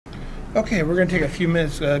Okay, we're going to take a few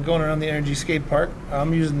minutes going around the Energy Skate Park.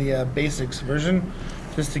 I'm using the basics version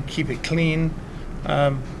just to keep it clean.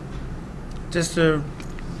 Um, just a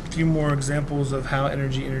few more examples of how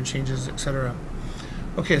energy interchanges, etc.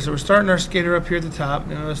 Okay, so we're starting our skater up here at the top.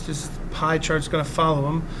 You notice this pie chart's going to follow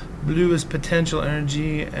him. Blue is potential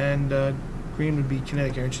energy, and green would be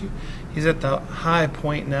kinetic energy. He's at the high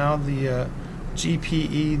point now. The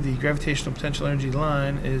GPE, the gravitational potential energy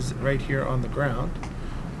line, is right here on the ground,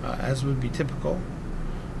 as would be typical.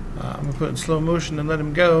 I'm going to put it in slow motion and let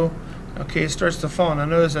him go. Okay, it starts to fall. Now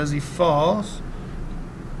notice as he falls,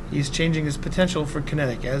 he's changing his potential for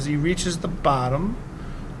kinetic. As he reaches the bottom,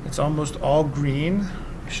 it's almost all green.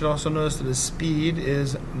 You should also notice that his speed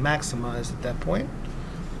is maximized at that point.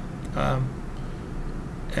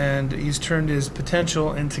 And he's turned his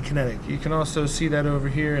potential into kinetic. You can also see that over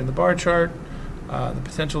here in the bar chart. The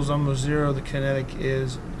potential is almost zero, the kinetic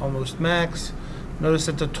is almost max. Notice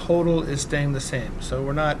that the total is staying the same. So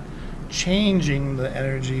we're not changing the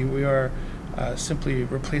energy, we are simply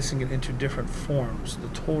replacing it into different forms. The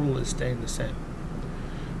total is staying the same.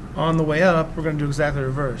 On the way up, we're going to do exactly the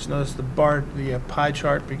reverse. Notice the pie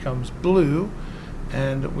chart becomes blue,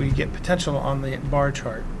 and we get potential on the bar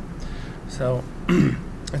chart. So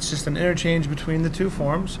it's just an interchange between the two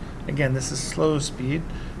forms. Again, this is slow speed,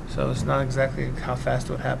 so it's not exactly how fast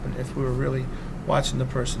it would happen if we were really watching the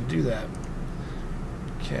person do that.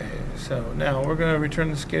 Okay, so now we're going to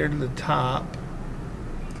return the skater to the top.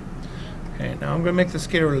 Okay, now I'm going to make the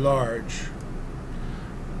skater large.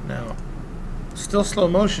 Now, still slow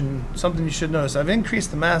motion, something you should notice. I've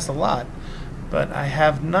increased the mass a lot, but I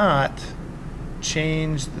have not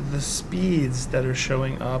changed the speeds that are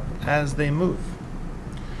showing up as they move.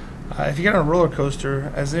 If you get on a roller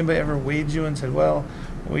coaster, has anybody ever weighed you and said, well,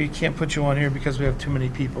 we can't put you on here because we have too many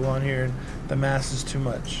people on here and the mass is too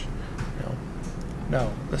much?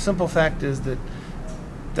 No. The simple fact is that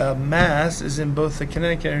the mass is in both the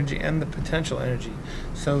kinetic energy and the potential energy.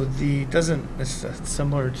 So it's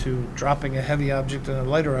similar to dropping a heavy object and a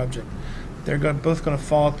lighter object. They're both going to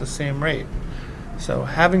fall at the same rate. So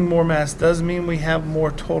having more mass does mean we have more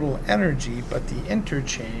total energy, but the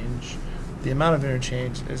interchange, the amount of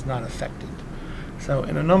interchange, is not affected. So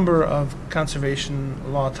in a number of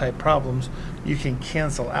conservation law type problems, you can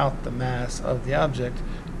cancel out the mass of the object.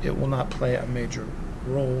 It will not play a major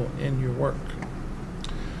role in your work.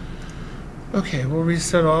 Okay, we'll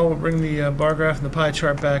reset all. We'll bring the bar graph and the pie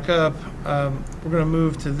chart back up. We're going to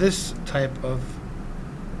move to this type of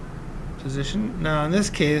position. Now in this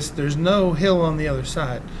case, there's no hill on the other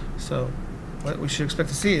side. So what we should expect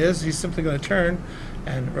to see is he's simply going to turn,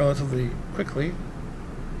 and relatively quickly,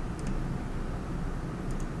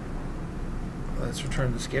 let's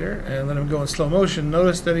return the skater and let him go in slow motion.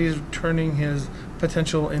 Notice that he's turning his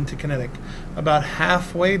potential into kinetic. About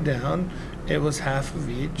halfway down, it was half of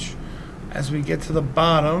each. As we get to the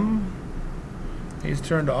bottom, he's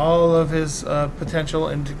turned all of his potential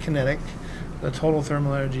into kinetic. The total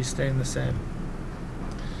thermal energy staying the same.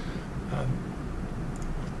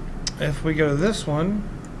 If we go to this one,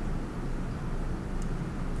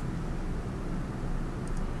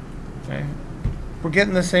 okay, we're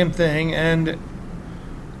getting the same thing, and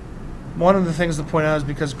one of the things to point out is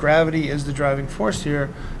because gravity is the driving force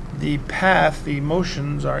here, the path, the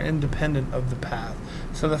motions are independent of the path.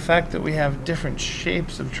 So the fact that we have different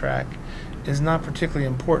shapes of track is not particularly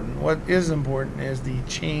important. What is important is the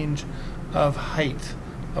change of height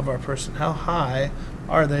of our person. How high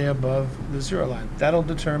are they above the zero line? That'll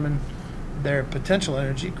determine their potential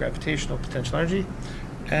energy, gravitational potential energy,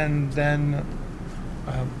 and then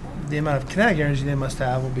the amount of kinetic energy they must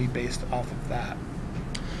have will be based off of that.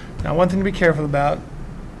 Now, one thing to be careful about,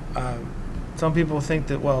 some people think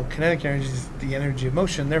that, well, kinetic energy is the energy of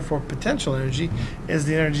motion, therefore potential energy is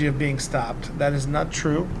the energy of being stopped. That is not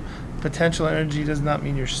true. Potential energy does not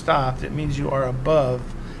mean you're stopped. It means you are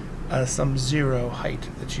above some zero height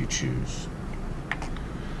that you choose.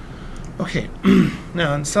 Okay,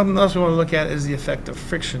 now, and something else we want to look at is the effect of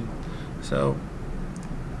friction. So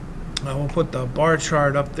we'll put the bar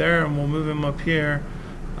chart up there and we'll move him up here.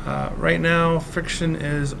 Right now, friction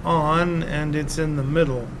is on and it's in the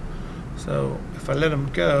middle. So if I let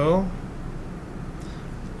him go,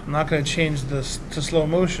 I'm not going to change this to slow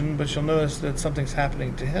motion, but you'll notice that something's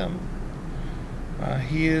happening to him.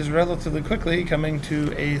 He is relatively quickly coming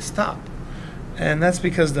to a stop. And that's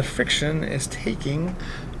because the friction is taking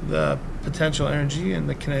the potential energy and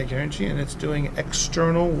the kinetic energy, and it's doing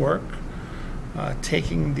external work,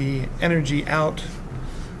 taking the energy out.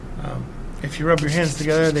 If you rub your hands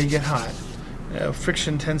together, they get hot.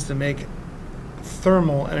 Friction tends to make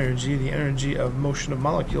thermal energy, the energy of motion of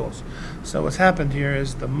molecules. So what's happened here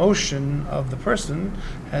is the motion of the person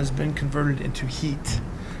has been converted into heat.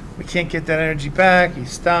 We can't get that energy back. He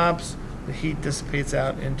stops. The heat dissipates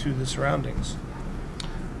out into the surroundings.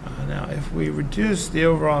 Now, if we reduce the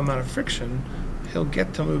overall amount of friction, he'll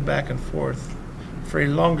get to move back and forth for a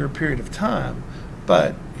longer period of time.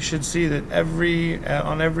 But you should see that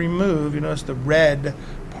on every move, you notice the red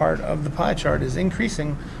part of the pie chart is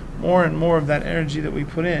increasing. More and more of that energy that we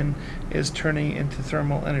put in is turning into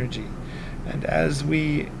thermal energy. And as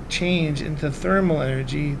we change into thermal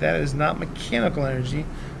energy, that is not mechanical energy.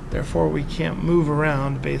 Therefore, we can't move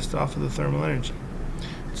around based off of the thermal energy.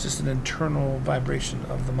 It's just an internal vibration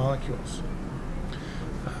of the molecules.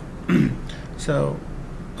 So,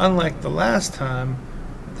 unlike the last time,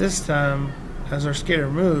 this time, as our skater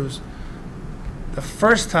moves, the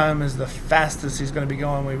first time is the fastest he's going to be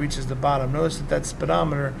going when he reaches the bottom. Notice that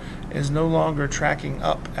speedometer is no longer tracking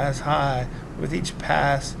up as high. With each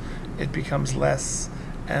pass, it becomes less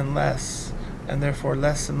and less, and therefore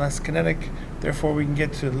less and less kinetic. Therefore, we can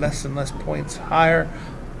get to less and less points higher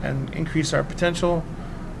and increase our potential,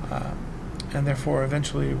 and therefore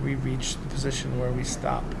eventually we reach the position where we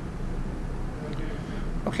stop.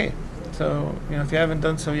 Okay, so if you haven't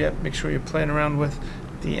done so yet, make sure you're playing around with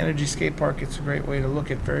the Energy Skate Park. It's a great way to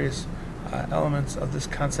look at various elements of this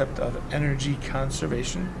concept of energy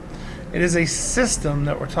conservation. It is a system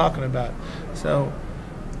that we're talking about. So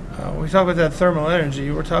when we talk about that thermal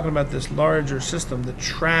energy, we're talking about this larger system. The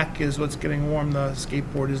track is what's getting warm. The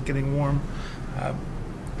skateboard is getting warm.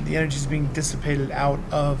 The energy is being dissipated out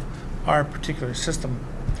of our particular system.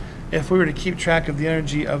 If we were to keep track of the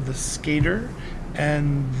energy of the skater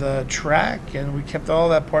and the track, and we kept all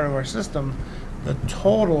that part of our system, the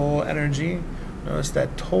total energy, notice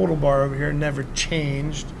that total bar over here never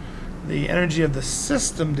changed. The energy of the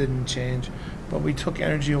system didn't change, but we took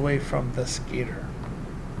energy away from the skater.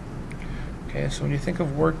 Okay, so when you think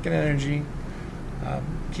of work and energy,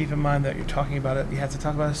 keep in mind that you're talking about it. You have to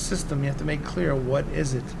talk about a system. You have to make clear what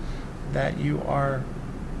is it that you are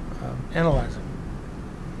analyzing.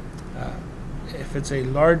 If it's a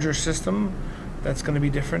larger system, that's going to be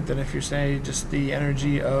different than if you're saying just the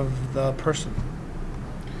energy of the person.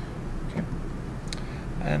 Okay,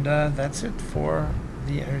 and that's it for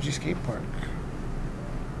the Energy Skate Park.